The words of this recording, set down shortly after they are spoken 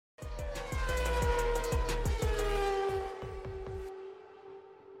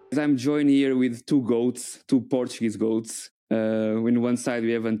I'm joined here with two goats, two Portuguese goats. On one side,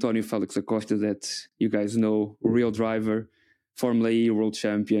 we have Antonio Felix Costa, that you guys know, real driver, Formula E world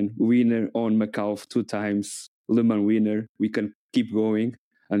champion, winner on Macau 2 times, Le Mans winner. We can keep going.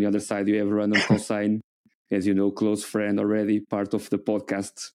 On the other side, we have Random Cosine, as you know, close friend already, part of the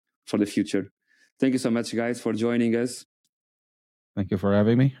podcast for the future. Thank you so much, guys, for joining us. Thank you for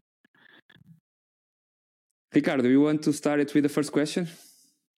having me. Ricardo, you want to start it with the first question?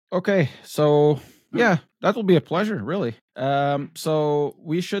 Okay, so yeah, that will be a pleasure, really. So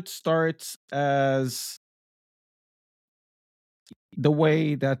we should start as the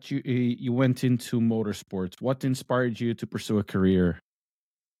way that you went into motorsports. What inspired you to pursue a career?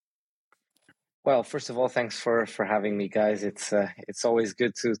 Well, first of all, thanks for having me, guys. It's always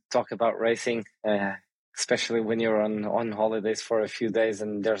good to talk about racing, especially when you're on holidays for a few days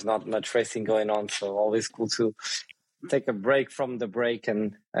and there's not much racing going on. So always cool to take a break from the break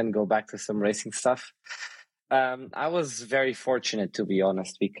and go back to some racing stuff. I was very fortunate, to be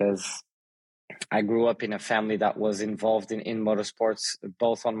honest, because I grew up in a family that was involved in motorsports,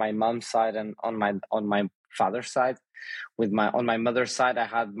 both on my mom's side and on my father's side. On my mother's side, I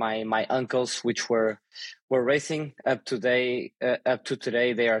had my uncles, which were racing up to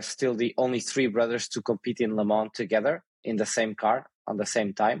today. They are still the only 3 brothers to compete in Le Mans together in the same car on the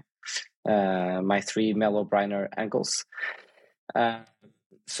same time. My 3 Mel O'Brien uncles.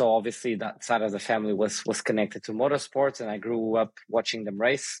 So obviously that side of the family was connected to motorsports, and I grew up watching them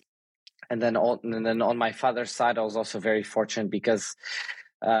race. And then on my father's side, I was also very fortunate because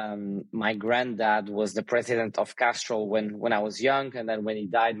my granddad was the president of Castrol when I was young, and then when he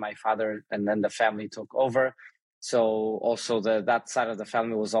died, my father and then the family took over. So also that side of the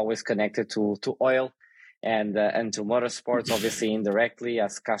family was always connected to oil and to motorsports, obviously indirectly,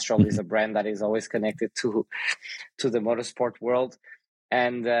 as Castrol is a brand that is always connected to the motorsport world.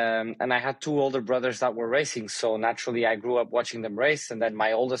 And I had 2 older brothers that were racing, so naturally I grew up watching them race. And then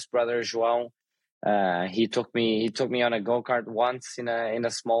my oldest brother, João, he took me on a go-kart once in a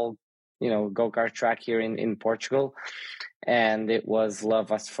small, go-kart track here in Portugal, and it was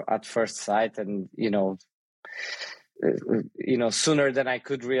love at first sight. And sooner than I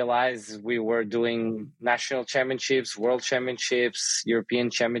could realize, we were doing national championships, world championships,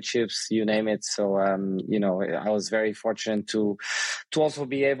 European championships, you name it. So, I was very fortunate to also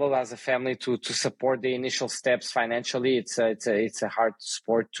be able, as a family, to support the initial steps financially. It's a hard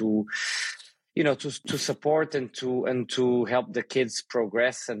sport to support and to help the kids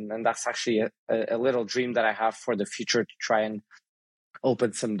progress. And that's actually a little dream that I have for the future, to try and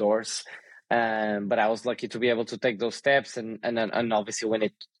open some doors. But I was lucky to be able to take those steps, and obviously when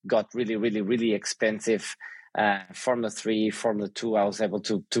it got really, really, really expensive, Formula 3, Formula 2, I was able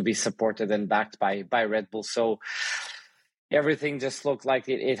to be supported and backed by Red Bull. So everything just looked like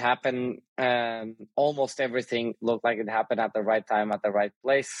it happened. Almost everything looked like it happened at the right time, at the right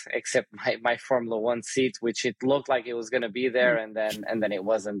place, except my Formula 1 seat, which it looked like it was going to be there, and then it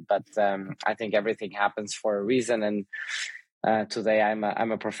wasn't. But I think everything happens for a reason, and today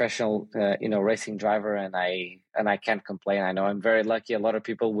I'm a professional, racing driver, and I can't complain. I know I'm very lucky. A lot of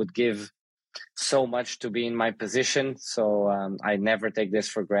people would give so much to be in my position, so I never take this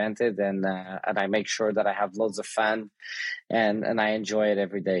for granted, and I make sure that I have loads of fun, and I enjoy it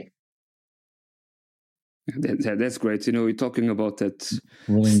every day. That's great. We're talking about that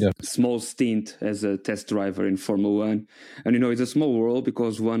small stint as a test driver in Formula 1. And, it's a small world,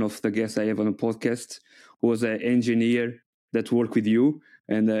 because one of the guests I have on the podcast was an engineer that worked with you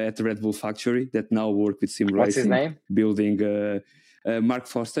and at the Red Bull factory, that now work with Simracing. What's his name? Building Mark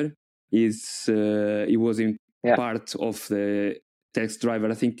Foster. He was in part of the test driver.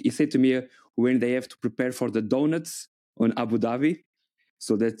 I think he said to me when they have to prepare for the donuts on Abu Dhabi,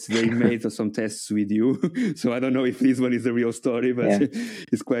 so that they made some tests with you. So I don't know if this one is a real story, but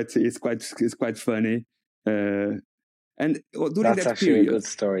it's quite funny. And during That's that actually period, a good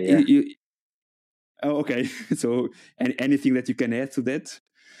story. Yeah. Okay. So, anything that you can add to that?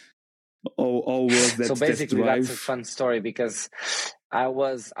 Or was that? So basically, that's a fun story, because I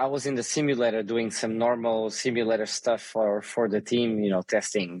was in the simulator doing some normal simulator stuff for the team,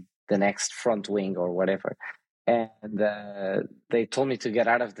 testing the next front wing or whatever. And they told me to get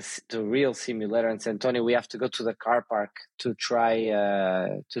out of the real simulator and said, Tony, we have to go to the car park to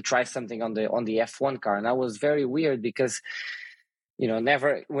try something on the F1 car. And that was very weird, because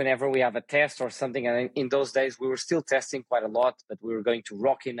whenever we have a test or something, and in those days we were still testing quite a lot, but we were going to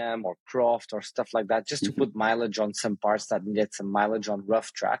Rockingham or Croft or stuff like that, just to put mileage on some parts that needed some mileage on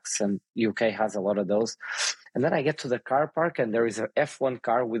rough tracks, and UK has a lot of those. And then I get to the car park, and there is an F1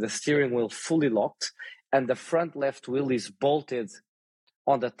 car with the steering wheel fully locked, and the front left wheel is bolted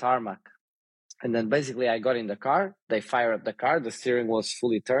on the tarmac. And then basically I got in the car, they fired up the car, the steering was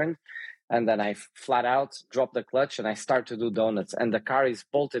fully turned, and then I flat out dropped the clutch and I start to do donuts, and the car is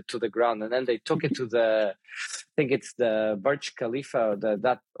bolted to the ground. And then they took it to I think it's the Burj Khalifa,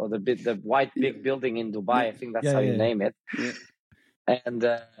 the white big building in Dubai. I think that's how you name it. Yeah.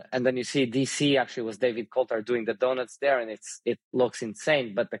 And then you see DC actually was David Coulthard doing the donuts there, and it looks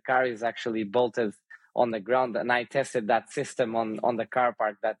insane, but the car is actually bolted on the ground. And I tested that system on the car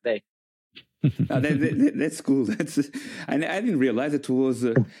park that day. That's cool. I didn't realize it was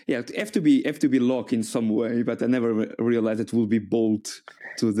it have to be locked in some way, but I never realized it will be bolt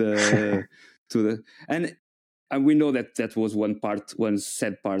to the and we know that was one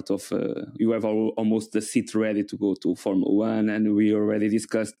sad part of you have almost the seat ready to go to Formula One, and we already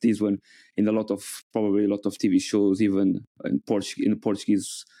discussed this one in probably a lot of TV shows, even in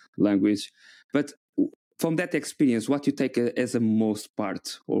Portuguese language. But from that experience, what you take as a most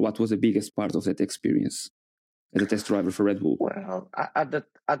part, or what was the biggest part of that experience as a test driver for Red Bull? Well, at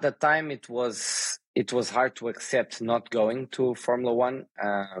the time, it was hard to accept not going to Formula One.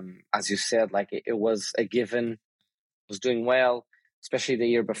 As you said, like it was a given. I was doing well, especially the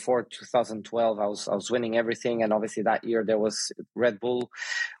year before 2012. I was winning everything, and obviously that year Red Bull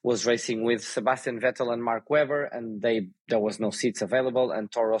was racing with Sebastian Vettel and Mark Webber, and there was no seats available,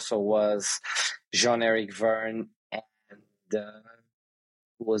 and Toro Rosso was Jean-Eric Vergne and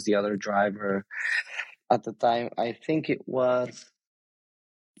who was the other driver at the time? I think it was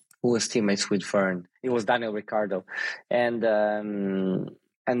who was teammates with Vergne. It was Daniel Ricciardo, and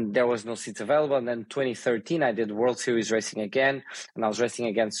there was no seats available. And then 2013, I did World Series racing again, and I was racing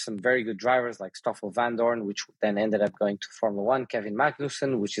against some very good drivers like Stoffel Vandoorne, which then ended up going to Formula One, Kevin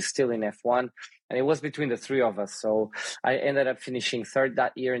Magnussen, which is still in F1. And it was between the three of us. So I ended up finishing third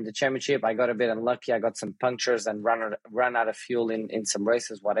that year in the championship. I got a bit unlucky. I got some punctures and ran out of fuel in some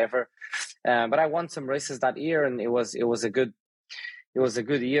races, whatever. But I won some races that year, and it was a good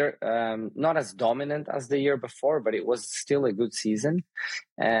year. Not as dominant as the year before, but it was still a good season.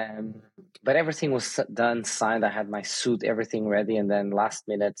 But everything was done, signed. I had my suit, everything ready. And then last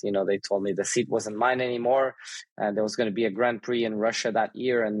minute, they told me the seat wasn't mine anymore. There was going to be a Grand Prix in Russia that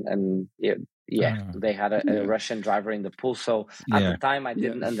year. They had a Russian driver in the pool. So at the time, I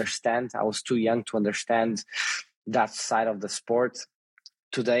didn't understand. I was too young to understand that side of the sport.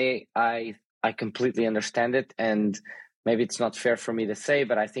 Today, I completely understand it. And maybe it's not fair for me to say,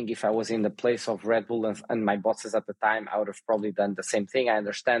 but I think if I was in the place of Red Bull and my bosses at the time, I would have probably done the same thing. I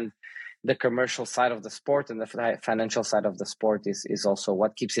understand the commercial side of the sport, and the financial side of the sport is also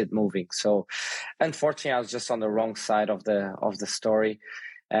what keeps it moving. So unfortunately, I was just on the wrong side of the story.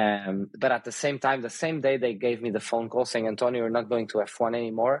 But at the same time, the same day they gave me the phone call saying, Antonio, you're not going to F1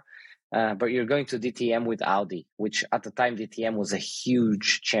 anymore. But you're going to DTM with Audi, which at the time DTM was a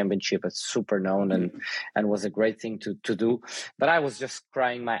huge championship. It's super known and was a great thing to do. But I was just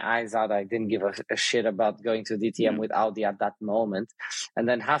crying my eyes out. I didn't give a shit about going to DTM with Audi at that moment. And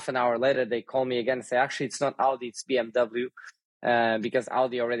then half an hour later, they call me again and say, actually, it's not Audi, it's BMW. Because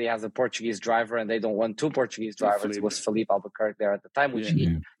Audi already has a Portuguese driver and they don't want two Portuguese drivers. It was Felipe Albuquerque there at the time, which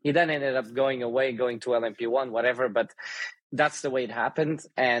he then ended up going to LMP1, whatever. But that's the way it happened.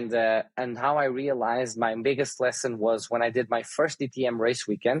 And how I realized my biggest lesson was when I did my first DTM race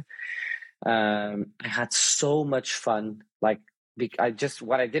weekend. I had so much fun. Like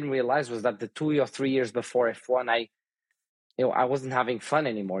what I didn't realize was that the 2 or 3 years before F1, I wasn't having fun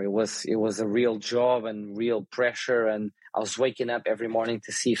anymore. It was a real job and real pressure, and I was waking up every morning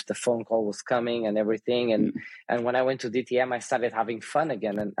to see if the phone call was coming and everything. And when I went to DTM, I started having fun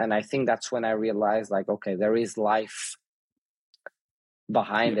again. And I think that's when I realized, like, okay, there is life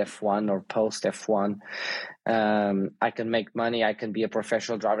behind F1 or post F1. I can make money. I can be a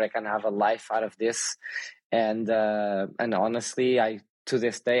professional driver. I can have a life out of this. And honestly, to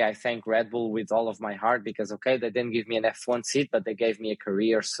this day, I thank Red Bull with all of my heart because, okay, they didn't give me an F1 seat, but they gave me a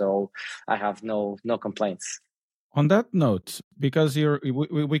career. So I have no complaints. On that note, because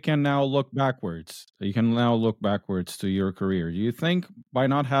we can now look backwards. You can now look backwards to your career. Do you think by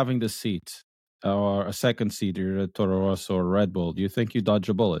not having the seat or a second seat either at Toro Rosso or Red Bull, do you think you dodge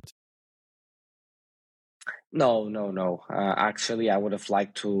a bullet? No. Actually, I would have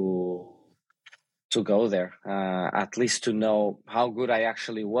liked to go there, at least to know how good I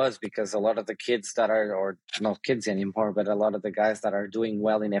actually was, because a lot of the kids that are, or not kids anymore, but a lot of the guys that are doing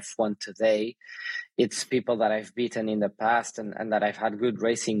well in F1 today, it's people that I've beaten in the past and that I've had good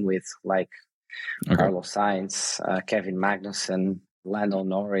racing with, like Carlos Sainz, Kevin Magnussen, Lando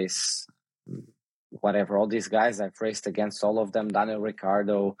Norris, whatever, all these guys, I've raced against all of them, Daniel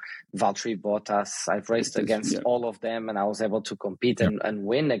Ricciardo, Valtteri Bottas, I've raced against all of them, and I was able to compete and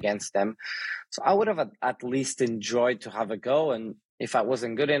win against them. So I would have at least enjoyed to have a go, and if I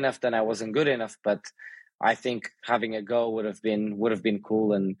wasn't good enough, then I wasn't good enough, but I think having a go would have been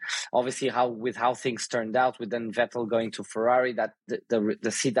cool. And obviously how things turned out, with then Vettel going to Ferrari, that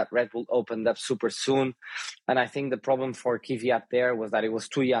the seat that Red Bull opened up super soon. And I think the problem for Kvyat there was that he was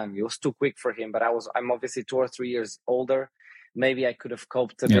too young. It was too quick for him. But I'm obviously 2 or 3 years older. Maybe I could have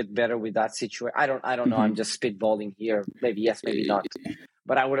coped a bit better with that situation. I don't know. I'm just spitballing here. Maybe yes, maybe not.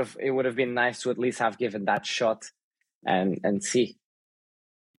 But it would have been nice to at least have given that shot and see.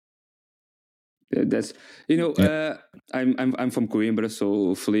 That's I'm from Coimbra,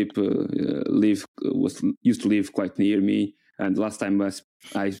 so Felipe used to live quite near me. And last time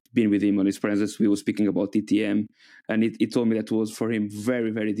I've been with him on his presence, we were speaking about DTM, and he told me that it was for him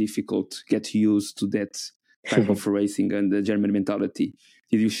very, very difficult to get used to that type of racing and the German mentality.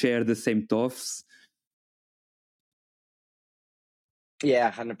 Did you share the same thoughts? Yeah,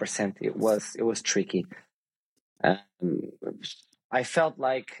 100%. It was tricky. I felt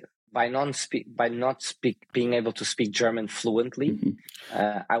like by not being able to speak German fluently,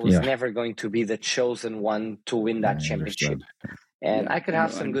 I was never going to be the chosen one to win that championship. And I could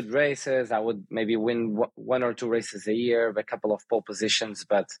have some good races. I would maybe win 1 or 2 races a year, a couple of pole positions,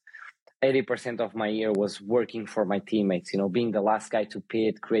 but 80% of my year was working for my teammates, being the last guy to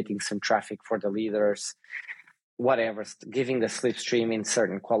pit, creating some traffic for the leaders, whatever, giving the slipstream in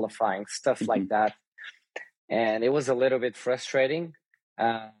certain qualifying, stuff like that. And it was a little bit frustrating.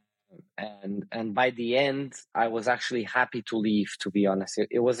 And by the end, I was actually happy to leave, to be honest.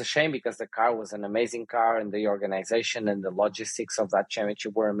 It was a shame because the car was an amazing car, and the organization and the logistics of that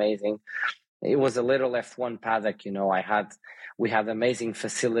championship were amazing. It was a little F1 paddock, we had amazing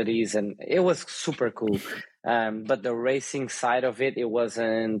facilities, and it was super cool. But the racing side of it, it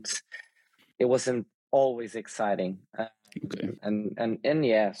wasn't always exciting. And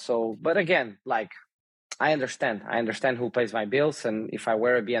yeah, so, but again, like, I understand who pays my bills, and if I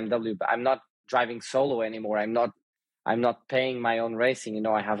wear a BMW, but I'm not driving solo anymore. I'm not paying my own racing.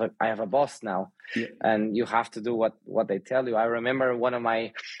 I have a boss now, and you have to do what they tell you. I remember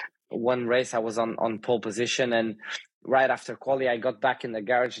one race I was on pole position, and right after quali, I got back in the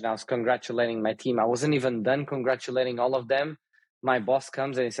garage and I was congratulating my team. I wasn't even done congratulating all of them. My boss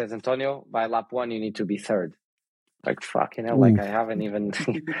comes and he says, "Antonio, by lap 1, you need to be third." Like, fucking hell, like I haven't even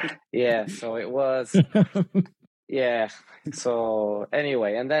so it was so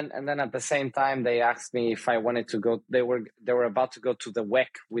anyway, and then at the same time they asked me if I wanted to go. They were about to go to the WEC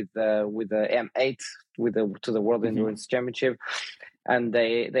with the M8 to the World Endurance Championship, and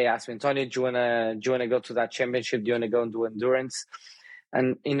they asked me, "Antonio, do you wanna go to that championship? Do you wanna go and do endurance?"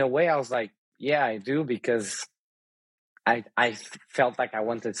 And in a way I was like, yeah, I do, because I felt like I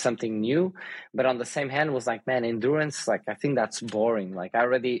wanted something new, but on the same hand was like, man, endurance, like, I think that's boring. Like, I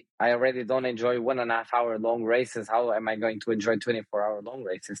already don't enjoy 1.5 hour long races. How am I going to enjoy 24-hour long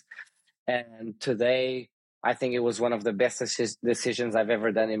races? And today, I think it was one of the best decisions I've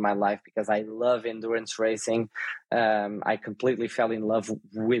ever done in my life, because I love endurance racing. I completely fell in love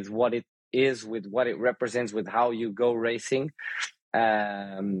with what it is, with what it represents, with how you go racing.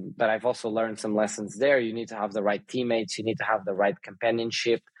 But I've also learned some lessons there. You need to have the right teammates. You need to have the right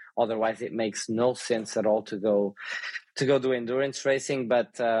companionship. Otherwise, it makes no sense at all to go do endurance racing.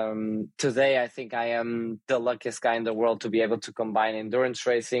 But today, I think I am the luckiest guy in the world to be able to combine endurance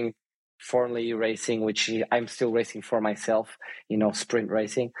racing, Formula E racing, which I'm still racing for myself, sprint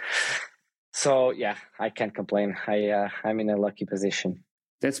racing. So yeah, I can't complain. I'm in a lucky position.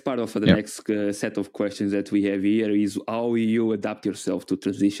 That's part of the next set of questions that we have here, is how you adapt yourself to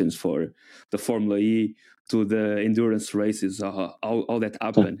transitions for the Formula E to the endurance races, how that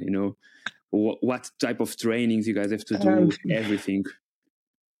happen, what type of trainings you guys have to do, everything.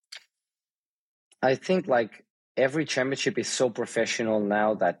 I think like every championship is so professional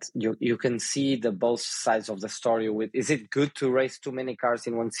now that you can see the both sides of the story. Is it good to race too many cars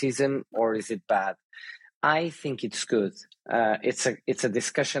in one season, or is it bad? I think it's good. It's a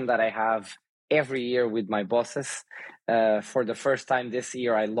discussion that I have every year with my bosses. For the first time this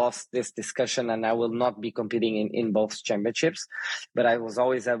year, I lost this discussion, and I will not be competing in both championships. But I was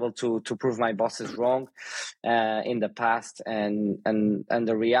always able to prove my bosses wrong in the past. And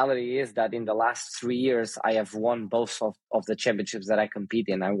the reality is that in the last 3 years, I have won both of the championships that I compete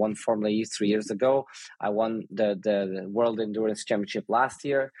in. I won Formula E 3 years ago. I won the World Endurance Championship last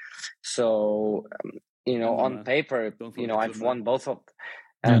year. So on paper, I've won both of.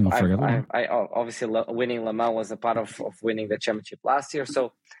 Yeah, no, forget I obviously winning Le Mans was a part of winning the championship last year.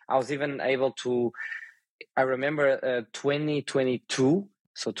 So I was even able to, I remember 2022,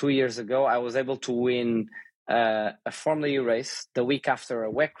 so 2 years ago, I was able to win a Formula E race the week after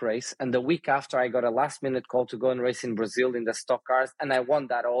a WEC race. And the week after, I got a last minute call to go and race in Brazil in the stock cars. And I won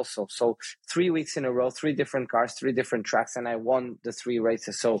that also. So 3 weeks in a row, 3 different cars, 3 different tracks, and I won the 3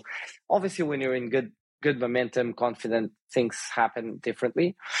 races. So obviously when you're in good momentum, confident, things happen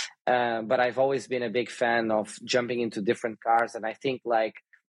differently. But I've always been a big fan of jumping into different cars. And I think like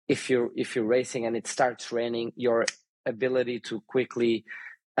if you're racing and it starts raining, your ability to quickly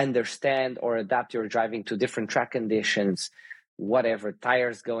understand or adapt your driving to different track conditions, whatever,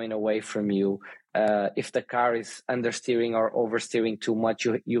 tires going away from you, if the car is understeering or oversteering too much,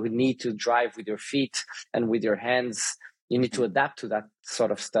 you need to drive with your feet and with your hands. You need to adapt to that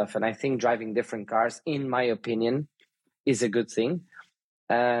sort of stuff. And I think driving different cars, in my opinion, is a good thing.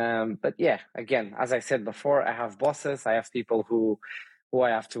 But yeah, again, as I said before, I have bosses, I have people who I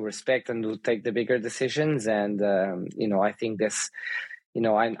have to respect and who take the bigger decisions. And, I think this,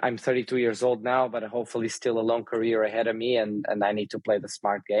 I'm 32 years old now, but hopefully still a long career ahead of me. And I need to play the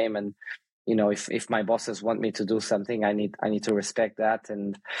smart game. And, if my bosses want me to do something, I need to respect that.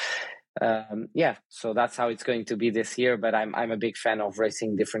 And, so that's how it's going to be this year. But I'm a big fan of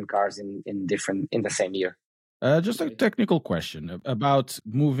racing different cars in the same year. Just a technical question about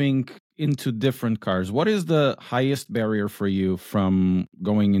moving into different cars. What is the highest barrier for you from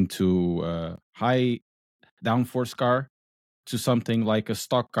going into a high downforce car to something like a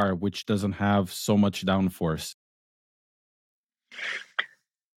stock car, which doesn't have so much downforce?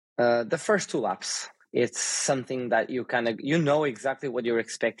 The first 2 laps. It's something that you know exactly what you're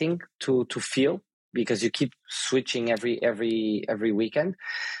expecting to feel, because you keep switching every weekend.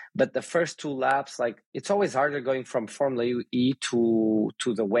 But the first 2 laps, like, it's always harder going from Formula E to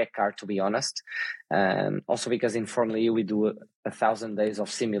the WEC car, to be honest. Also because in Formula E we do 1,000 days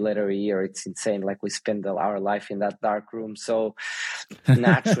of simulator a year. It's insane. Like, we spend our life in that dark room. So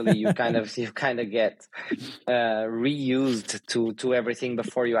naturally you kind of get reused to everything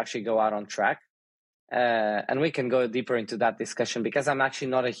before you actually go out on track. And we can go deeper into that discussion, because I'm actually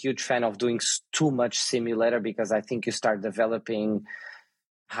not a huge fan of doing too much simulator, because I think you start developing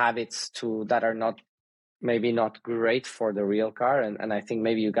habits that are maybe not great for the real car. And I think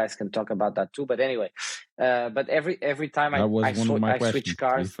maybe you guys can talk about that too. But anyway, but every time I switch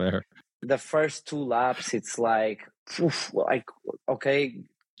cars, the first 2 laps, it's like, okay,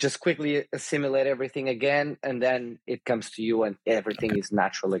 just quickly simulate everything again, and then it comes to you and everything is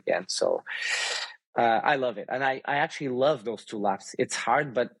natural again. So I love it. And I actually love those 2 laps. It's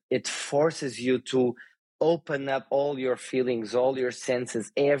hard, but it forces you to open up all your feelings, all your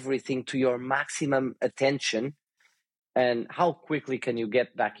senses, everything to your maximum attention. And how quickly can you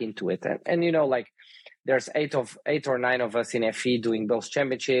get back into it? And like, there's 8 or 9 of us in FE doing those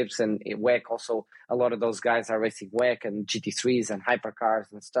championships, and in WEC also a lot of those guys are racing WEC and GT3s and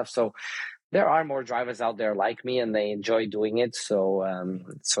hypercars and stuff. So there are more drivers out there like me, and they enjoy doing it. So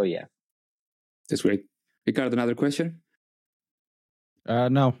yeah. That's great. Ricardo, another question?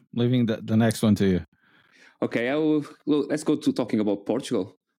 No, leaving the next one to you. Okay, let's go to talking about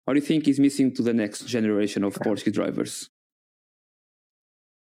Portugal. What do you think is missing to the next generation of Portuguese drivers?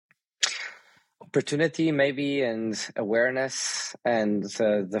 Opportunity, maybe, and awareness. And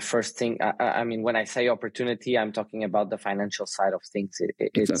the first thing, I mean, when I say opportunity, I'm talking about the financial side of things.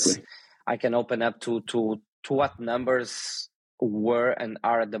 Exactly. I can open up to what numbers were and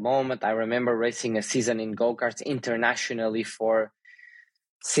are at the moment. I remember racing a season in go-karts internationally for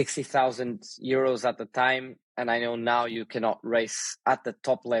 60,000 euros at the time. And I know now you cannot race at the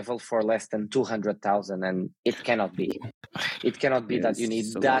top level for less than 200,000. And it cannot be. It cannot be that you need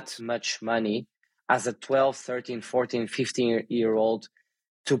that much money as a 12, 13, 14, 15-year-old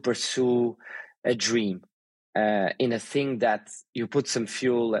to pursue a dream in a thing that you put some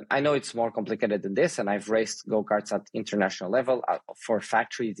fuel. And I know it's more complicated than this, and I've raced go-karts at international level for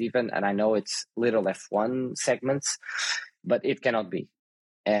factories even, and I know it's little F1 segments, but it cannot be.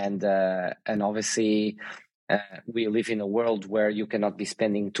 And obviously we live in a world where you cannot be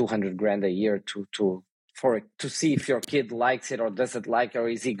spending 200 grand a year to see if your kid likes it or doesn't like it, or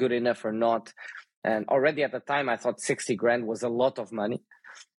is he good enough or not. And already at the time I thought 60 grand was a lot of money,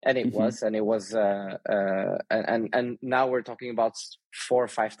 and it was, and now we're talking about 4 or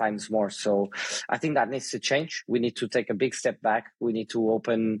 5 times more. So I think that needs to change. We need to take a big step back. We need to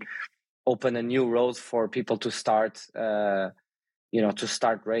open a new road for people to start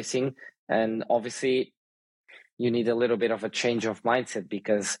racing. And obviously you need a little bit of a change of mindset,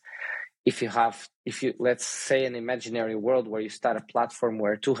 because if you let's say an imaginary world where you start a platform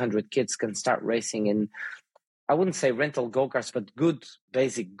where 200 kids can start racing in, I wouldn't say rental go-karts, but good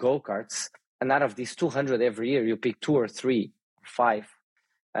basic go-karts, and out of these 200 every year you pick 2 or 3 or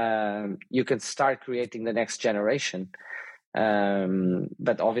 5, you can start creating the next generation.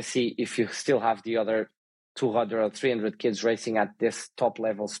 But obviously if you still have the other 200 or 300 kids racing at this top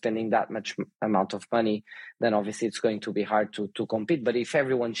level, spending that much amount of money, then obviously it's going to be hard to compete. But if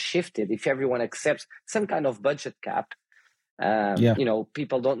everyone shifted, if everyone accepts some kind of budget cap,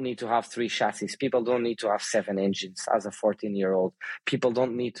 people don't need to have 3 chassis. People don't need to have 7 engines as a 14-year-old. People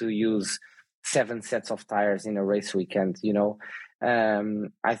don't need to use 7 sets of tires in a race weekend.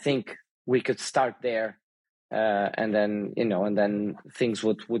 I think we could start there. And then things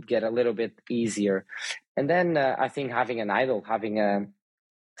would get a little bit easier. And then I think having an idol, having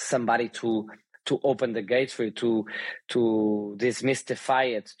somebody to open the gates for you, to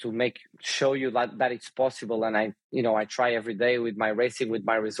demystify it, to show you that it's possible. And I try every day with my racing, with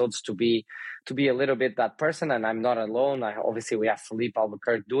my results, to be a little bit that person. And I'm not alone. Obviously we have Felipe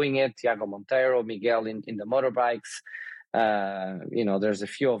Albuquerque doing it, Tiago Monteiro, Miguel in the motorbikes. There's a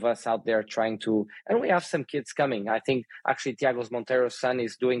few of us out there trying to, and we have some kids coming. I think actually Tiago Monteiro's son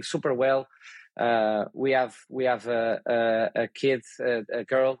is doing super well. We have a kid, a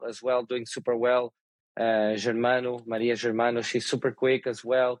girl as well, doing super well. Maria Germano, she's super quick as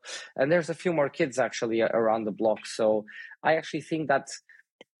well. And there's a few more kids actually around the block. So I actually think that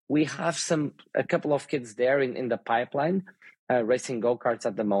we have a couple of kids there in the pipeline, racing go-karts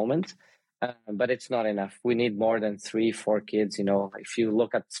at the moment. But it's not enough. We need more than 3-4 kids. If you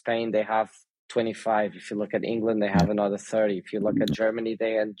look at Spain, they have 25. If you look at England, they have another 30. If you look at Germany,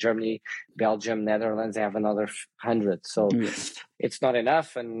 Germany, Belgium, Netherlands, they have another 100. So it's not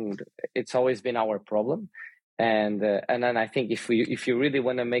enough, and it's always been our problem. And then I think if you really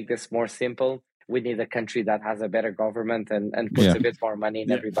want to make this more simple, we need a country that has a better government and puts a bit more money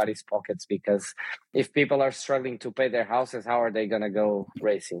in everybody's pockets, because if people are struggling to pay their houses, how are they going to go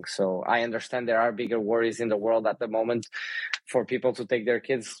racing? So I understand there are bigger worries in the world at the moment for people to take their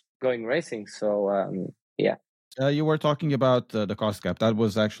kids going racing. So, you were talking about the cost gap. That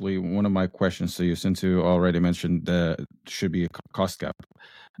was actually one of my questions to you, since you already mentioned there should be a cost gap.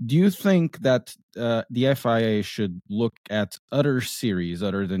 Do you think that the FIA should look at other series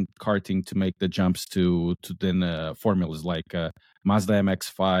other than karting to make the jumps to then formulas like Mazda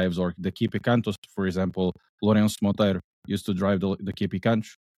MX-5s or the Kipicantos, for example? Lourenço Monteiro used to drive the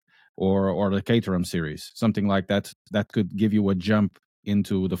Kipicanto, or the Caterham series, something like that could give you a jump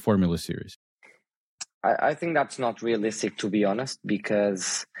into the Formula series. I think that's not realistic, to be honest,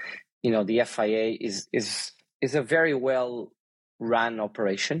 because the FIA is a very well run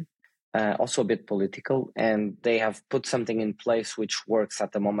operation, also a bit political, and they have put something in place which works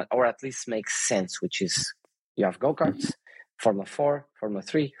at the moment, or at least makes sense, which is you have go-karts, Formula 4, Formula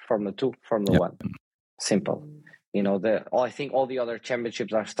 3, Formula 2, Formula 1. Simple. I think all the other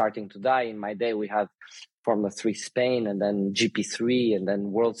championships are starting to die. In my day, we had Formula 3 Spain, and then GP3, and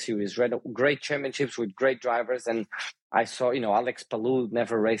then World Series Red. Great championships with great drivers. And I saw, Alex Palou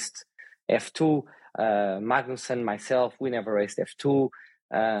never raced F2. Magnussen, myself, we never raced F2.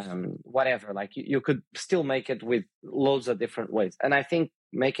 Whatever, like you could still make it with loads of different ways. And I think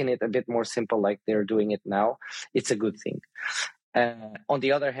making it a bit more simple, like they're doing it now, it's a good thing. On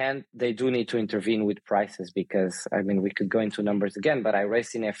the other hand, they do need to intervene with prices, because we could go into numbers again, but I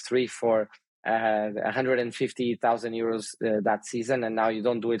raced in F3 for 150,000 euros that season, and now you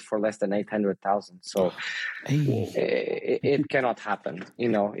don't do it for less than 800,000. So it cannot happen.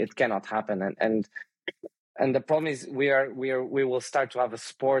 It cannot happen. And the problem is we will start to have a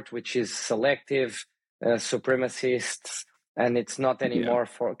sport which is selective, supremacists, and it's not anymore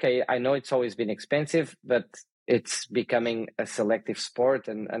I know it's always been expensive, but it's becoming a selective sport,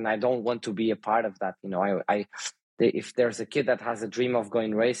 and I don't want to be a part of that. If there's a kid that has a dream of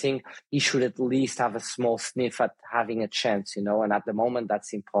going racing, he should at least have a small sniff at having a chance, and at the moment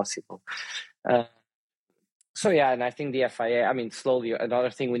that's impossible. And I think the FIA, slowly, another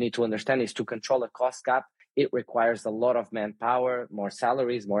thing we need to understand is to control a cost gap. It requires a lot of manpower, more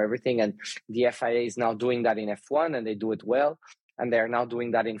salaries, more everything. And the FIA is now doing that in F1, and they do it well. And they're now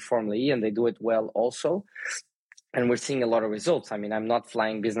doing that in Formula E, and they do it well also. And we're seeing a lot of results. I'm not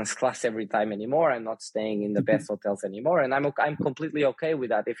flying business class every time anymore. I'm not staying in the best hotels anymore. And I'm completely okay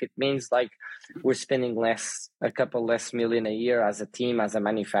with that. If it means like we're spending a couple less million a year as a team, as a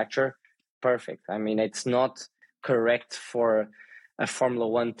manufacturer, perfect. It's not correct for a Formula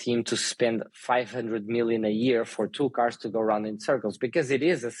One team to spend 500 million a year for 2 cars to go around in circles, because it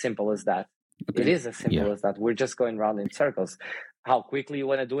is as simple as that. Okay. It is as simple as that. We're just going around in circles. how quickly you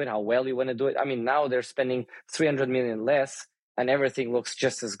want to do it, how well you want to do it. I mean, now they're spending 300 million less and everything looks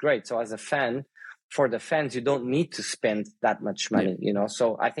just as great. So as a fan, for the fans, you don't need to spend that much money,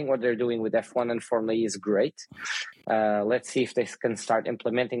 So I think what they're doing with F1 and Formula E is great. Let's see if they can start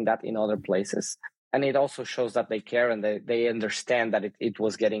implementing that in other places. And it also shows that they care and they understand that it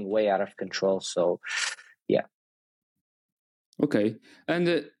was getting way out of control. So, yeah. Okay.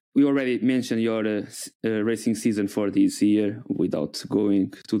 And we already mentioned your racing season for this year without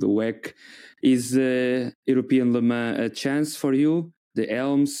going to the WEC. Is European Le Mans a chance for you, the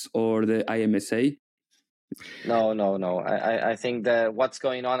Elms or the IMSA? No. I think that what's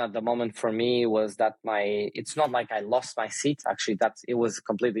going on at the moment for me was that it's not like I lost my seat. Actually, it was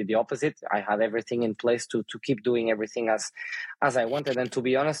completely the opposite. I had everything in place to keep doing everything as I wanted. And to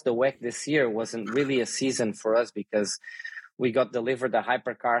be honest, the WEC this year wasn't really a season for us because we got delivered a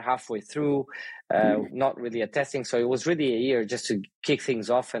hypercar halfway through, not really a testing. So it was really a year just to kick things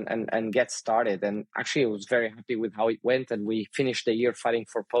off and get started. And actually, I was very happy with how it went. And we finished the year fighting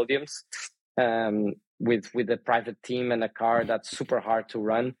for podiums. With a private team and a car that's super hard to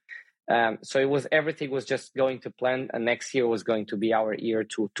run. So everything was just going to plan, and next year was going to be our year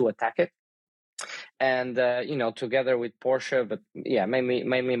to attack it. And together with Porsche, but yeah,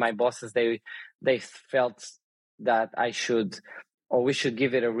 mainly my bosses, they felt that we should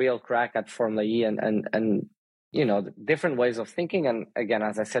give it a real crack at Formula E and different ways of thinking. And again,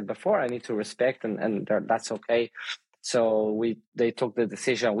 as I said before, I need to respect and that's okay. So we took the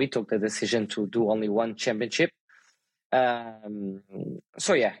decision to do only one championship.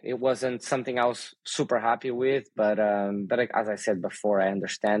 So yeah, it wasn't something I was super happy with, but as I said before, I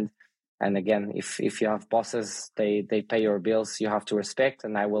understand. And again, if you have bosses, they pay your bills, you have to respect.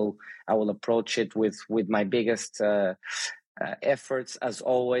 And I will approach it with my biggest efforts as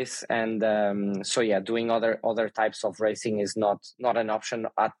always. And so yeah, doing other types of racing is not an option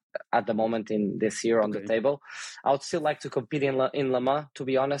at the moment in this year on the table. I would still like to compete in Le Mans, to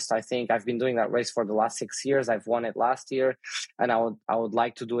be honest. I think I've been doing that race for the last 6 years. I've won it last year, and I would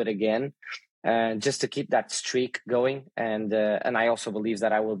like to do it again, just to keep that streak going. And I also believe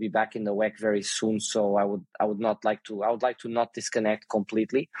that I will be back in the WEC very soon. So I would like to not disconnect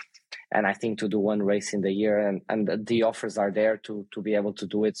completely. And I think to do one race in the year, and the offers are there to be able to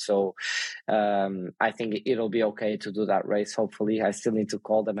do it. So I think it'll be okay to do that race. Hopefully, I still need to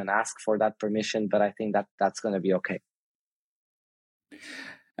call them and ask for that permission, but I think that's going to be okay.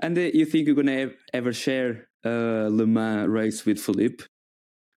 And you think you're going to ever share a Le Mans race with Philippe?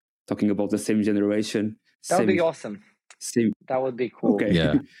 Talking about the same generation. That would be awesome. That would be cool. Okay.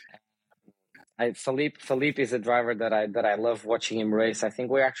 Yeah. Philippe is a driver that I love watching him race. I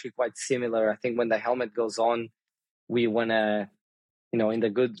think we're actually quite similar. I think when the helmet goes on, we want to, in the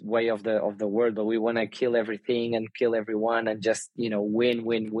good way of the word, but we want to kill everything and kill everyone and just,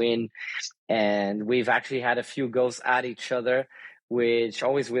 win. And we've actually had a few goes at each other, which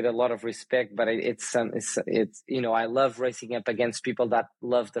always with a lot of respect, but it's I love racing up against people that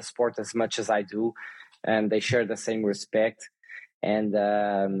love the sport as much as I do, and they share the same respect. And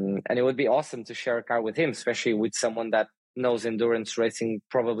it would be awesome to share a car with him, especially with someone that knows endurance racing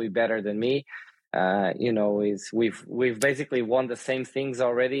probably better than me. We've basically won the same things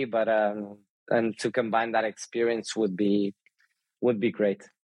already, but and to combine that experience would be great.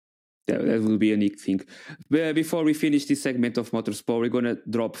 Yeah, that will be a neat thing. Before we finish this segment of Motorsport, we're going to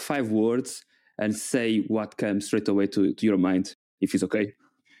drop 5 words and say what comes straight away to your mind, if it's okay.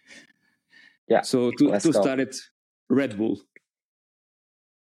 Yeah. So to start it, Red Bull.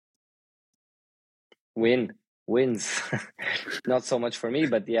 Wins. Not so much for me,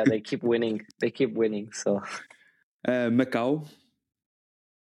 but yeah, they keep winning. So Macau.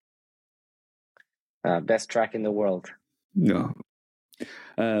 Best track in the world. No.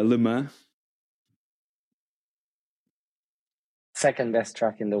 Le Mans. Second best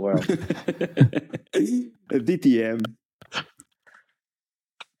track in the world. DTM.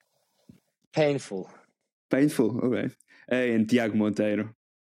 Painful. Okay. And Tiago Monteiro.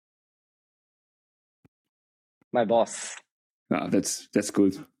 My boss. That's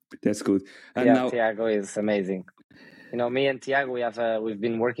good. And yeah, now Tiago is amazing. Me and Tiago, we've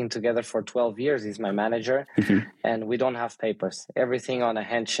been working together for 12 years. He's my manager, and we don't have papers. Everything on a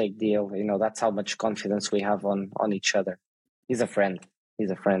handshake deal. That's how much confidence we have on each other. He's a friend.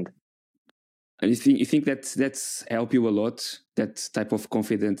 And you think that's helped you a lot? That type of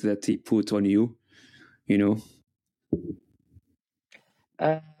confidence that he put on you, 100%,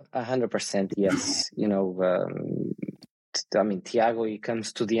 yes. Tiago, he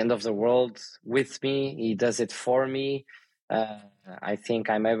comes to the end of the world with me. He does it for me. I think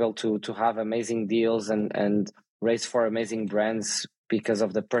I'm able to have amazing deals and race for amazing brands because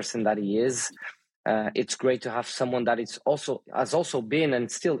of the person that he is. It's great to have someone that has also been and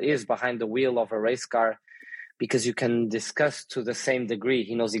still is behind the wheel of a race car, because you can discuss to the same degree.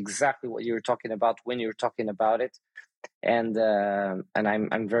 He knows exactly what you're talking about when you're talking about it, and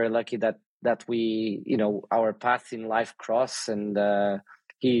I'm very lucky that we, our paths in life cross, and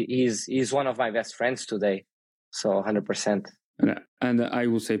he's one of my best friends today, so 100%. And I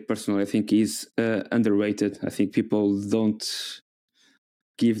will say personally, I think he's underrated. I think people don't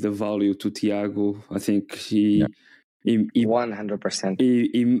give the value to Tiago. I think he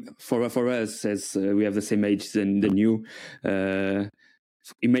 100%. For us, as we have the same age than you,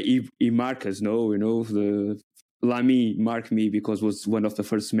 he marked us. The Lamy marked me because it was one of the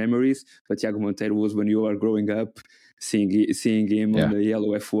first memories. But Tiago Monteiro was when you are growing up, seeing him on the yellow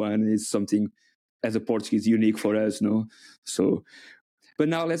F1 is something as a Portuguese unique for us. So, but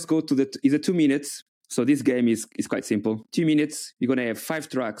now let's go to it's a 2 minutes. So this game is quite simple. 2 minutes. You're gonna have 5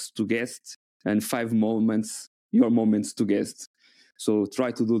 tracks to guess and 5 moments. Your moments to guess. So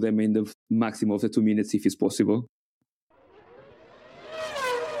try to do them in the maximum of the 2 minutes if it's possible.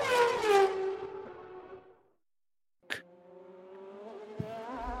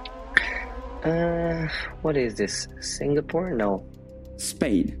 What is this? Singapore? No.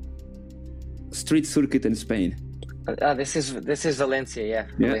 Spain. Street circuit in Spain. This is Valencia, yeah.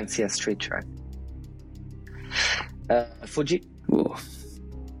 Valencia street track. Fuji. Oh.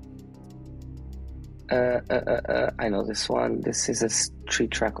 I know this one. This is a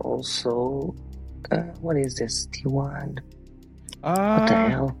street track also. What is this? T1. What the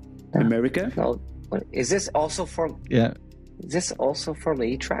hell? America? No. Is this also for? Yeah. Is this also for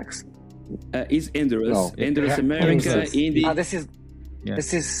the tracks? Is Endurance. No. Endurance America, Indy. This is. Yeah.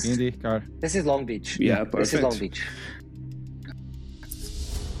 This is Indy car. This is Long Beach. Yeah, perfect. This is Long Beach.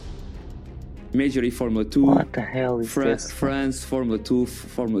 Major E Formula 2. What the hell is this? France, Formula 2,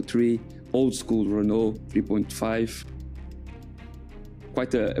 Formula 3, old school Renault 3.5.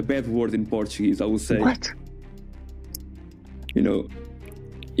 Quite a bad word in Portuguese, I would say. What? If you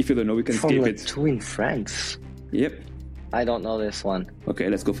don't know, we can Formula skip it. 2 in France. Yep. I don't know this one. Okay,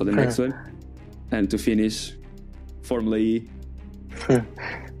 let's go for the next one. And to finish, Formula E.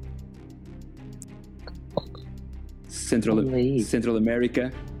 Central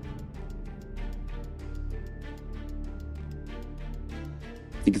America.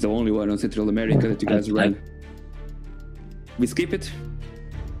 I think it's the only one on Central America that you guys ran. We skip it?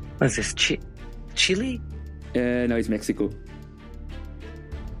 What is this? Chile? No, it's Mexico.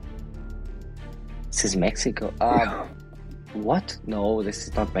 This is Mexico. What? No, this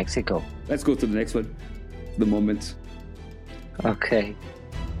is not Mexico. Let's go to the next one. The moment. Okay.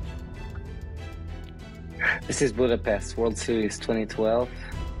 This is Budapest World Series 2012.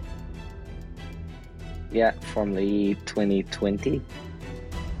 Yeah, Formula E 2020.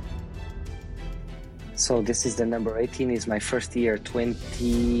 So this is the number 18. Is my first year,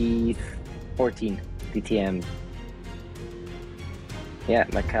 2014 DTM. Yeah,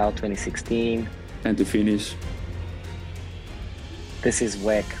 Macau 2016. And to finish. This is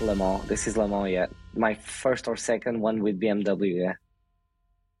WEC Le Mans. This is Le Mans, yeah. My first or second one with BMW, yeah.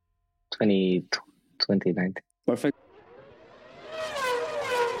 2019. Perfect.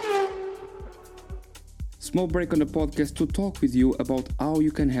 Small break on the podcast to talk with you about how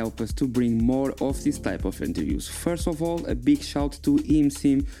you can help us to bring more of this type of interviews. First of all, a big shout to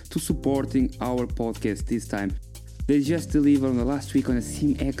IMSIM to supporting our podcast this time. They just delivered on the last week on a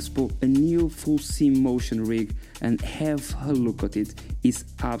Sim Expo a new full sim motion rig, and have a look at it. It's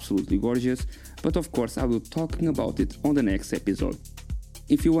absolutely gorgeous, but of course I will be talking about it on the next episode.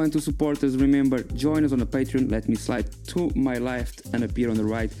 If you want to support us, remember, join us on the Patreon. Let me slide to my left and appear on the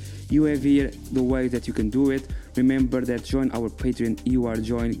right. You have here the way that you can do it. Remember that join our Patreon, you are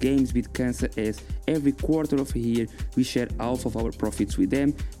join Games with Cancer, as every quarter of a year we share half of our profits with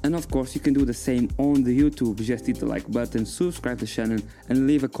them. And of course you can do the same on the YouTube. Just hit the like button, subscribe to the channel and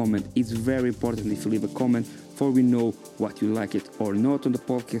leave a comment. It's very important if you leave a comment, for we know what you like it or not on the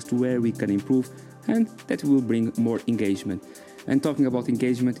podcast, where we can improve, and that will bring more engagement. And talking about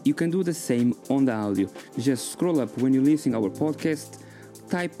engagement, you can do the same on the audio. Just scroll up when you listen our podcast,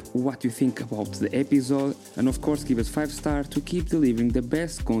 type what you think about the episode, and of course give us 5 stars to keep delivering the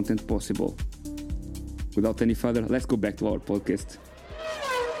best content possible. Without any further, let's go back to our podcast.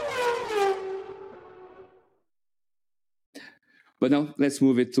 But now let's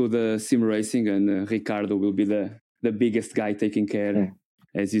move it to the sim racing, and Ricardo will be the biggest guy taking care,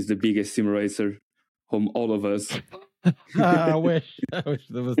 as he's the biggest sim racer from all of us. I wish that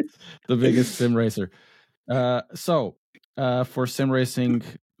was the biggest sim racer. So for sim racing,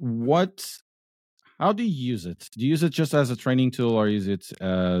 How do you use it? Do you use it just as a training tool, or use it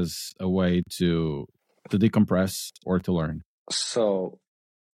as a way to decompress or to learn? So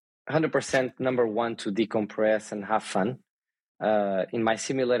 100% number one, to decompress and have fun. In my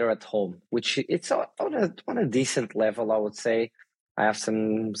simulator at home, which it's on a decent level, I would say. I have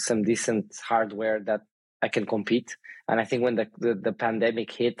some decent hardware that I can compete. And I think when the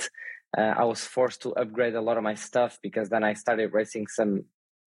pandemic hit, I was forced to upgrade a lot of my stuff, because then I started racing some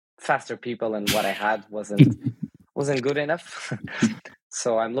faster people, and what I had wasn't good enough.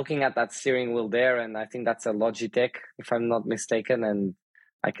 So I'm looking at that steering wheel there, and I think that's a Logitech, if I'm not mistaken. And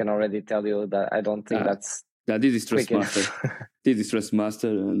I can already tell you that I don't think that's this is quick Trustmaster. This is Trustmaster,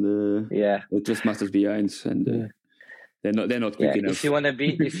 and the Trustmaster's behind, and they're not quick enough. If you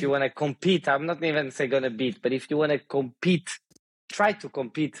want to compete, I'm not even say gonna beat, but if you want to compete, try to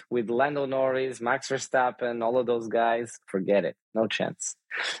compete with Lando Norris, Max Verstappen, all of those guys, forget it, no chance.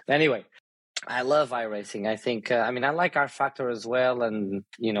 Anyway, I love iRacing. I think I like R Factor as well, and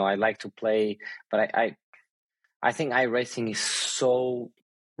I like to play, but I think iRacing is so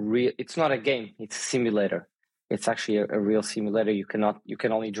real. It's not a game, it's a simulator. It's actually a real simulator. You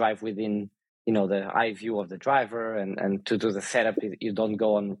can only drive within the eye view of the driver, and to do the setup, you don't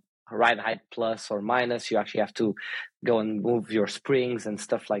go on ride height plus or minus. You actually have to go and move your springs and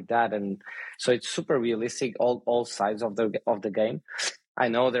stuff like that, and so it's super realistic, all sides of the game. I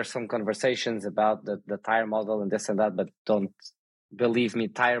know there's some conversations about the tire model and this and that, but don't believe me,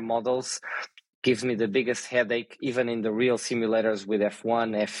 tire models gives me the biggest headache. Even in the real simulators with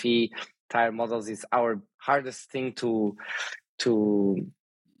F1, FE, tire models is our hardest thing to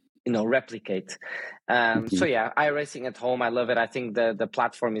replicate. So yeah, iRacing at home, I love it. I think the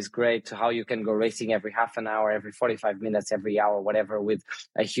platform is great. How you can go racing every half an hour, every 45 minutes, every hour, whatever, with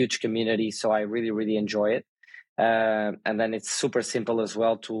a huge community. So I really, really enjoy it. And then it's super simple as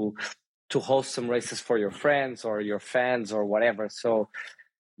well to host some races for your friends or your fans or whatever. So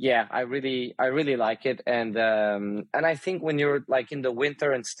yeah, I really like it. And I think when you're like in the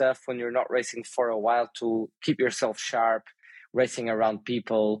winter and stuff, when you're not racing for a while, to keep yourself sharp, racing around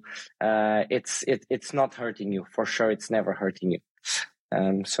people, it's not hurting you, for sure. It's never hurting you.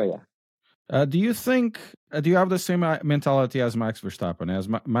 So yeah. Do you think? Do you have the same mentality as Max Verstappen? As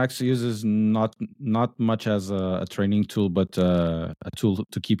Max uses not much as a training tool, but a tool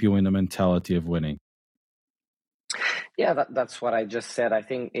to keep you in the mentality of winning. Yeah, that's what I just said. I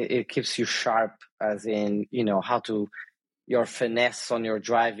think it keeps you sharp, as in how to your finesse on your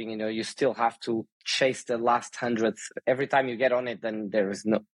driving. You still have to chase the last hundredth every time you get on it. Then there's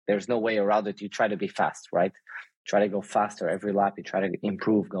no way around it. You try to be fast, right? Try to go faster every lap. You try to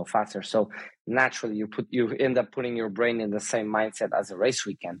improve, go faster. So naturally, you end up putting your brain in the same mindset as a race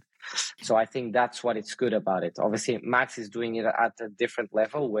weekend. So I think that's what it's good about it. Obviously, Max is doing it at a different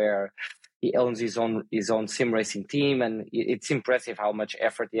level, where he owns his own sim racing team, and it's impressive how much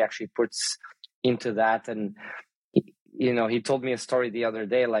effort he actually puts into that. And he told me a story the other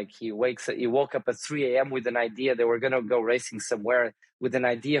day. Like he woke up at 3 a.m. with an idea. They were gonna go racing somewhere with an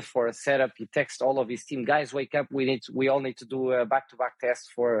idea for a setup. He texted all of his team, guys, wake up! We all need to do a back-to-back test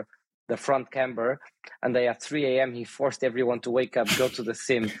for the front camber. And they at 3 a.m. he forced everyone to wake up, go to the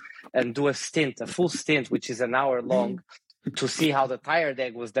sim, and do a full stint, which is an hour long, to see how the tire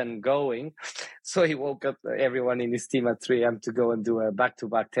deck was then going. So he woke up everyone in his team at 3 a.m. to go and do a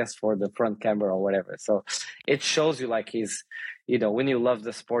back-to-back test for the front camber or whatever. So it shows you like he's, when you love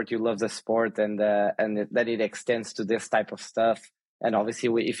the sport, you love the sport, and that it extends to this type of stuff. And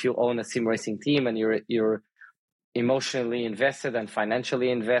obviously, if you own a sim racing team and you're emotionally invested and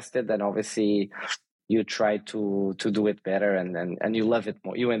financially invested, then obviously you try to do it better, and you love it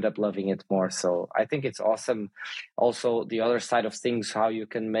more. You end up loving it more. So I think it's awesome. Also, the other side of things, how you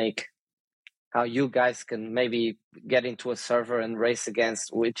guys can maybe get into a server and race against,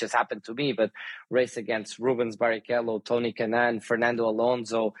 which has happened to me, but race against Rubens Barrichello, Tony Kanaan, Fernando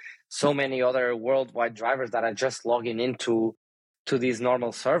Alonso, so many other worldwide drivers that are just logging into these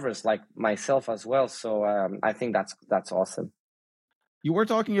normal servers, like myself as well. So I think that's awesome. You were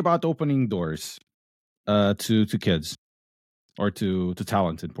talking about opening doors to kids or to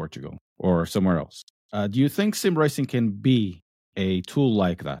talent in Portugal or somewhere else. Do you think sim racing can be a tool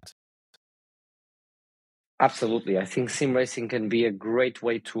like that? Absolutely. I think sim racing can be a great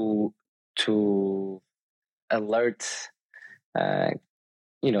way to alert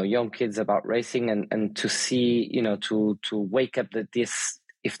young kids about racing, and to see, to wake up that this,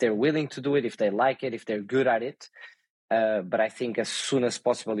 if they're willing to do it, if they like it, if they're good at it. But I think as soon as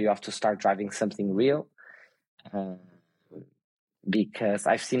possible, you have to start driving something real, because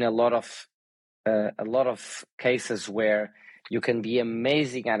I've seen a lot of cases where You can be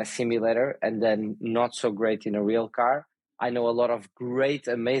amazing at a simulator and then not so great in a real car. I know a lot of great,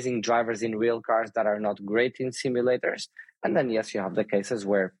 amazing drivers in real cars that are not great in simulators. And then, yes, you have the cases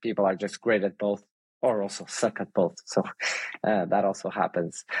where people are just great at both or also suck at both. So that also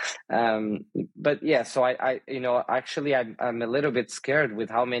happens. But yeah, so actually I'm a little bit scared with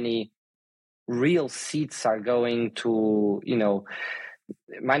how many real seats are going to,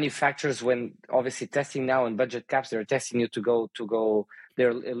 manufacturers, when obviously testing now in budget caps, they're testing you to go,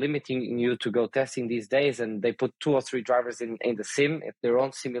 they're limiting you to go testing these days, and they put 2 or 3 drivers in the sim, their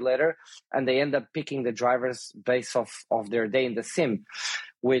own simulator, and they end up picking the drivers based off of their day in the sim,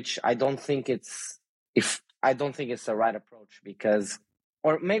 which I don't think it's the right approach, because,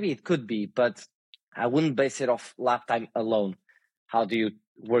 or maybe it could be, but I wouldn't base it off lap time alone. How do you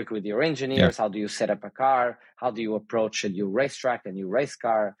work with your engineers? How do you set up a car? How do you approach a new racetrack, a new race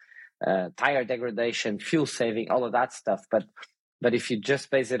car, tire degradation, fuel saving, all of that stuff? But if you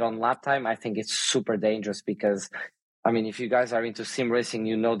just base it on lap time, I think it's super dangerous, because I mean, if you guys are into sim racing,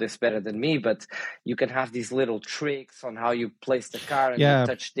 you know this better than me, but you can have these little tricks on how you place the car and you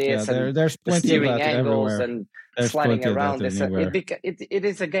touch this, and there's the plenty of steering that angles everywhere. and There's sliding plenty around. of that anywhere. It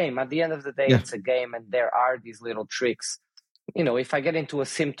is a game. At the end of the day, it's a game, and there are these little tricks. If I get into a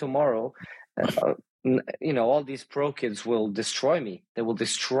sim tomorrow, all these pro kids will destroy me. They will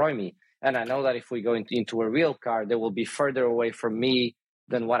destroy me. And I know that if we go into a real car, they will be further away from me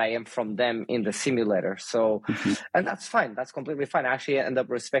than what I am from them in the simulator. So, and that's fine. That's completely fine. I actually end up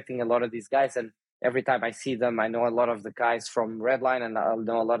respecting a lot of these guys. And every time I see them, I know a lot of the guys from Redline, and I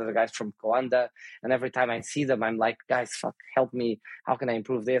know a lot of the guys from Coanda. And every time I see them, I'm like, guys, fuck, help me. How can I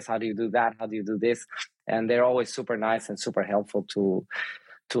improve this? How do you do that? How do you do this? And they're always super nice and super helpful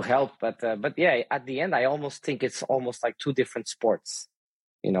to help. But yeah, at the end, I almost think it's almost like 2 different sports,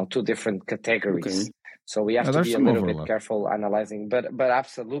 2 different categories. Okay. So we have to be a little bit careful analyzing, but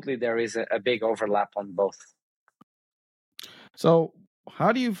absolutely there is a big overlap on both. So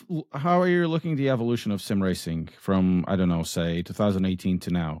how are you looking at the evolution of sim racing from, I don't know, say 2018 to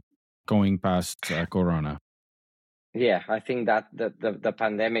now, going past Corona? Yeah, I think that the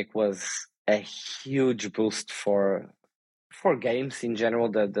pandemic was a huge boost for games in general,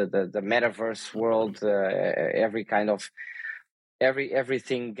 the metaverse world, every kind of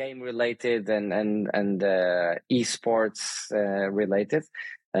everything game related and esports related.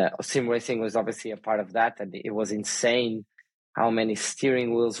 Sim racing was obviously a part of that, and it was insane how many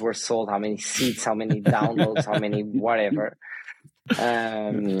steering wheels were sold, how many seats, how many downloads, how many whatever.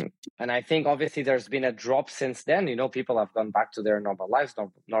 And I think obviously there's been a drop since then. People have gone back to their normal lives,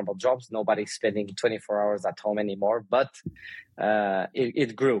 normal jobs. Nobody's spending 24 hours at home anymore, but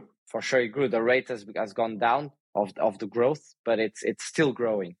it grew. For sure, it grew. The rate has gone down of the growth, but it's still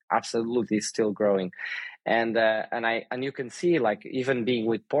growing. Absolutely still growing. And you can see, like, even being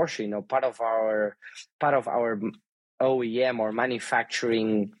with Porsche, part of our OEM or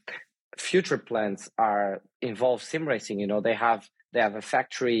manufacturing future plans involve sim racing. They have a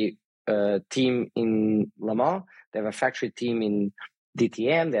factory team in Le Mans, they have a factory team in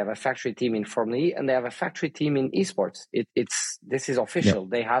DTM, they have a factory team in Formula E, and they have a factory team in esports. This is official.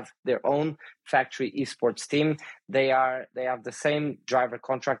 They have their own factory esports team. They have the same driver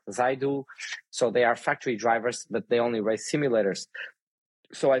contract as I do, so they are factory drivers, but they only race simulators.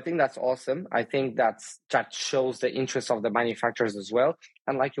 So I think that's awesome. I think that shows the interest of the manufacturers as well.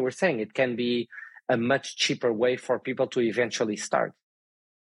 And like you were saying, it can be a much cheaper way for people to eventually start.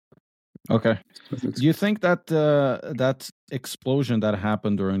 Okay. Do you think that that explosion that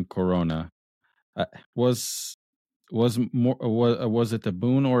happened during Corona was it a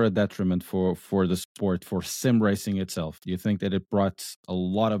boon or a detriment for the sport, for sim racing itself? Do you think that it brought a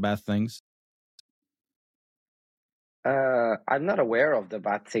lot of bad things? I'm not aware of the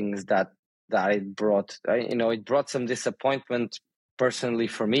bad things that it brought. It brought some disappointment personally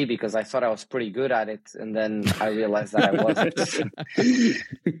for me, because I thought I was pretty good at it, and then I realized that I wasn't.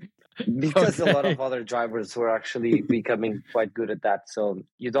 Because a lot of other drivers were actually becoming quite good at that. So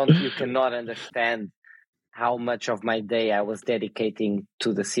you cannot understand how much of my day I was dedicating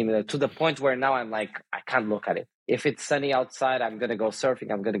to the simulator, to the point where now I'm like, I can't look at it. If it's sunny outside, I'm going to go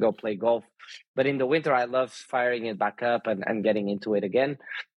surfing, I'm going to go play golf. But in the winter, I love firing it back up and getting into it again.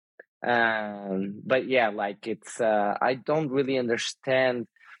 But yeah, like it's, I don't really understand,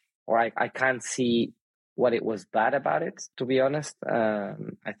 or I can't see what it was bad about it, to be honest. I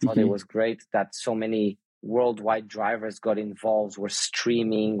thought it was great that so many worldwide drivers got involved, were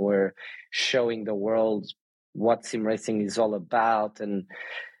streaming, were showing the world what sim racing is all about, and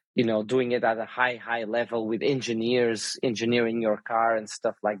doing it at a high level with engineers engineering your car and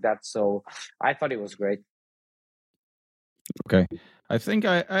stuff like that. So I thought it was great. Okay. I think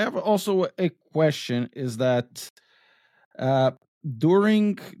I have also a question. Is that uh,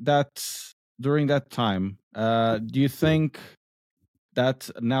 during that time, do you think that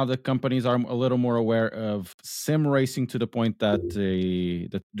now the companies are a little more aware of sim racing to the point that the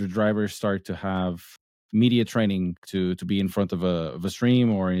drivers start to have media training to be in front of a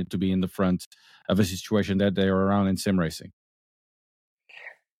stream or to be in the front of a situation that they are around in sim racing?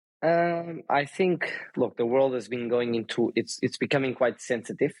 I think, look, the world has been going into it's becoming quite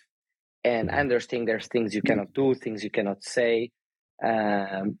sensitive, and I understand there's things you cannot do, things you cannot say,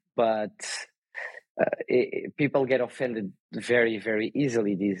 but people get offended very, very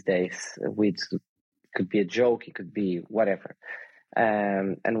easily these days. With it could be a joke, it could be whatever.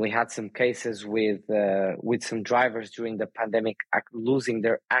 And we had some cases with some drivers during the pandemic losing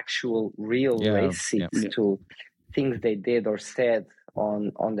their actual real race seats to things they did or said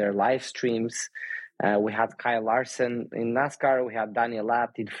on their live streams. We had Kyle Larson in NASCAR. We had Daniel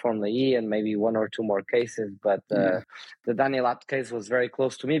Lapp in Formula E, and maybe one or two more cases. But the Daniel Lapp case was very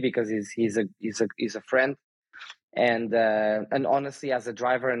close to me because he's a friend. And honestly, as a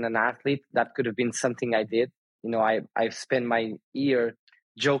driver and an athlete, that could have been something I did. I've spent my year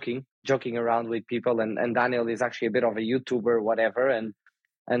joking around with people, and Daniel is actually a bit of a YouTuber, whatever, and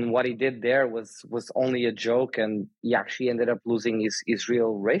what he did there was only a joke, and he actually ended up losing his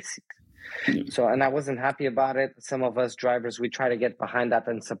real race. So, and I wasn't happy about it. Some of us drivers, we try to get behind that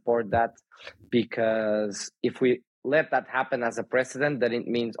and support that, because if we let that happen as a precedent, then it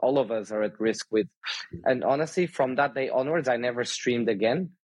means all of us are at risk with. And honestly, from that day onwards, I never streamed again,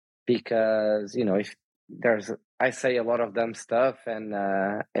 because I say a lot of dumb stuff, and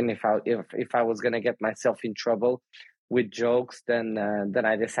if I was gonna get myself in trouble with jokes, then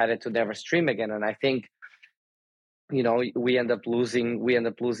I decided to never stream again. And I think we end up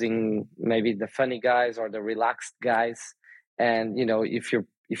losing maybe the funny guys or the relaxed guys. And if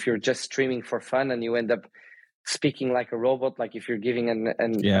you're just streaming for fun and you end up speaking like a robot, like if you're giving a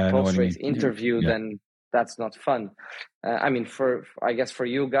post-race interview, then that's not fun. I mean, I guess for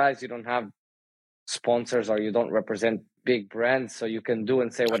you guys, you don't have sponsors or you don't represent big brands, so you can do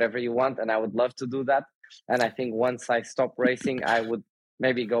and say whatever you want, and I would love to do that. And I think once I stop racing, I would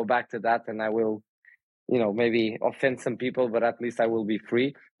maybe go back to that, and I will maybe offend some people, but at least I will be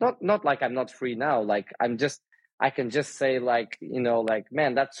free. Not like I'm not free now. Like I can just say like,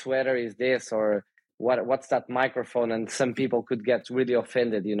 man, that sweater is this, or what's that microphone? And some people could get really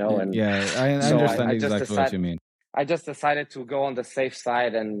offended, and I understand exactly what you mean. I just decided to go on the safe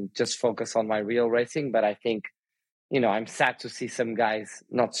side and just focus on my real racing. But I think, I'm sad to see some guys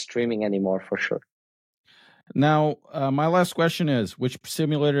not streaming anymore, for sure. Now, my last question is, which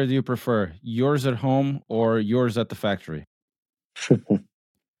simulator do you prefer? Yours at home or yours at the factory?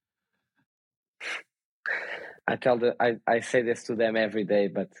 I say this to them every day,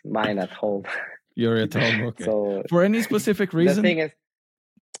 but mine at home. You're at home, okay. So, for any specific reason? The thing is,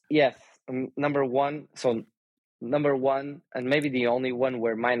 yes, number one, and maybe the only one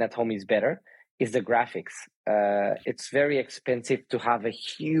where mine at home is better, is the graphics. It's very expensive to have a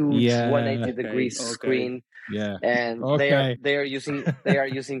huge 180-degree screen. Yeah, and they are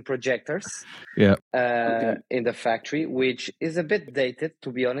using projectors. Yeah, in the factory, which is a bit dated,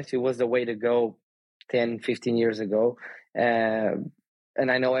 to be honest. It was the way to go 10, 15 years ago. And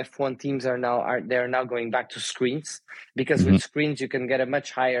I know F1 teams are now going back to screens, because with screens you can get a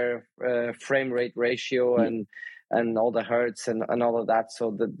much higher frame rate ratio and all the hertz and all of that.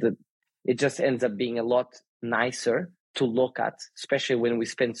 So it just ends up being a lot nicer to look at, especially when we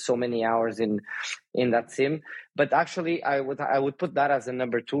spend so many hours in that sim. But actually, I would put that as a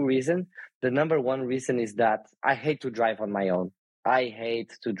number two reason. The number one reason is that I hate to drive on my own. I'm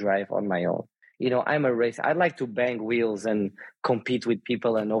a racer. I like to bang wheels and compete with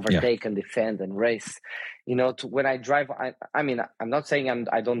people and overtake and defend and race. When I drive, I mean, I'm not saying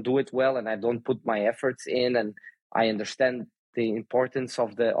I don't do it well and I don't put my efforts in, and I understand the importance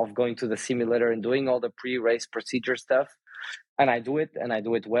of going to the simulator and doing all the pre-race procedure stuff, and I do it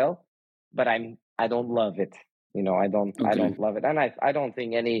well, but I don't love it. I don't love it, and I don't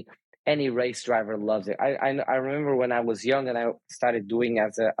think any race driver loves it. I remember when I was young and I started doing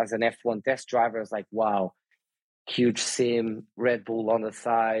as an F1 test driver, I was like, wow, huge sim, Red Bull on the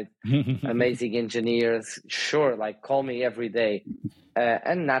side, amazing engineers. Sure, like call me every day.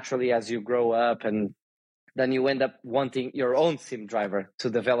 And naturally, as you grow up, and then you end up wanting your own sim driver to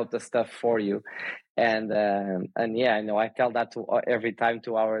develop the stuff for you. And yeah, I know I tell that every time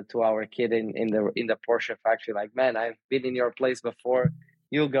to our kid in the Porsche factory, like, man, I've been in your place before.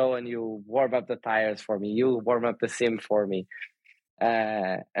 You go and you warm up the tires for me. You warm up the sim for me.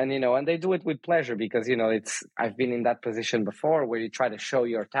 And and they do it with pleasure because I've been in that position before where you try to show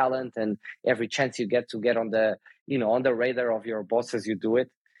your talent, and every chance you get to get on the on the radar of your bosses, you do it.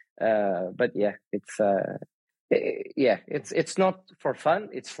 But yeah, it's not for fun,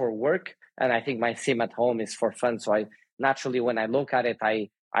 it's for work. And I think my sim at home is for fun, so I naturally, when I look at it, I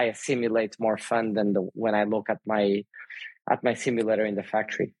assimilate more fun than when I look at my simulator in the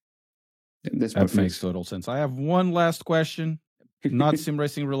factory. That makes total sense. I have one last question, not sim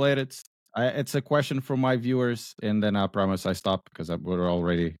racing related. It's a question from my viewers, and then I promise I stop because we're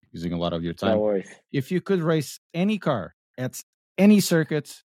already using a lot of your time. No worries. If you could race any car at any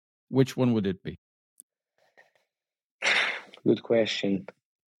circuit, which one would it be? Good question.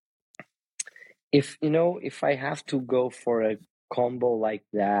 If I have to go for a combo like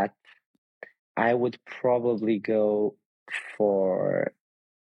that, I would probably go for.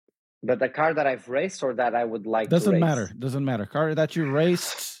 But the car that I've raced or that I would like to race? Doesn't matter. Car that you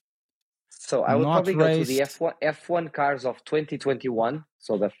raced. So I would probably go to the F1 cars of 2021.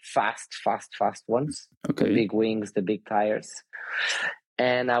 So the fast ones. Okay. The big wings, the big tires.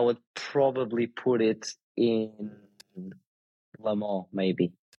 And I would probably put it in Le Mans,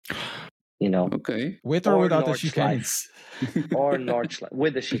 maybe. Okay. With or without the chicanes? Or Nordschleife.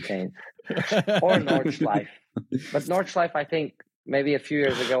 With the chicanes. Or Nordschleife. But Nordschleife, I think, maybe a few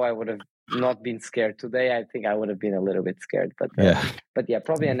years ago, I would have not been scared. Today, I think I would have been a little bit scared. But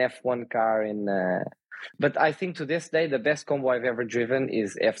probably an F1 car in. But I think to this day, the best combo I've ever driven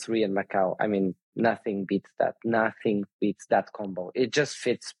is F3 in Macau. I mean, nothing beats that. Nothing beats that combo. It just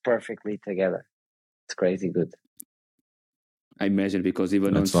fits perfectly together. It's crazy good. I imagine, because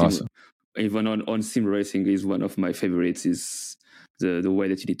even on sim racing is one of my favorites. Is the way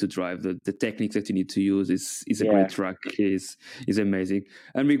that you need to drive, the techniques that you need to use is a great track. Is amazing.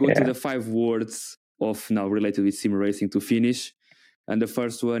 And we go to the 5 words of now related with sim racing to finish. And the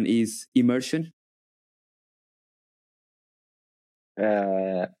first one is immersion.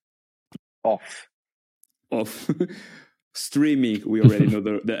 Off. Streaming, we already know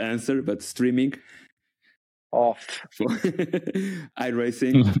the answer, but streaming. Off.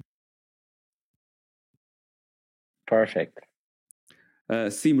 iRacing. Perfect.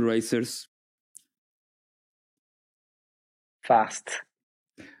 Simracers. Fast.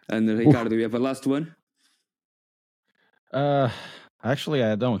 And Ricardo, you have a last one? Actually,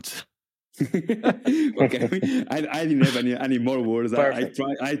 I don't. Okay, I didn't have any more words.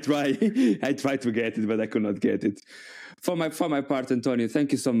 I try to get it, but I could not get it. For my part, Antonio,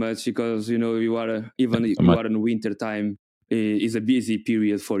 thank you so much, because you are in winter time. Is a busy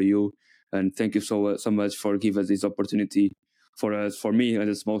period for you, and thank you so much for giving us this opportunity for me as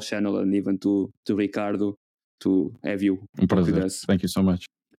a small channel, and even to Ricardo, to have you with us. Thank you so much.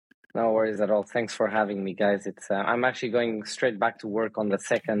 No worries at all. Thanks for having me, guys. It's I'm actually going straight back to work on the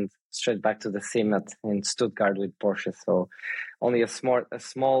 2nd, straight back to the sim in Stuttgart with Porsche. So only a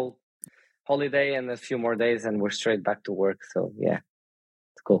small holiday and a few more days, and we're straight back to work. So yeah,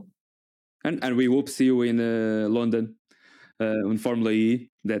 it's cool. And we hope see you in London on Formula E.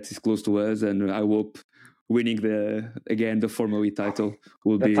 That is close to us, and I hope winning the Formula E title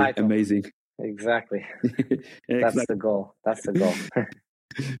will be amazing. Exactly. That's the goal.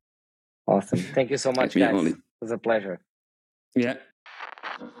 Awesome. Thank you so much, guys. It was a pleasure. Yeah.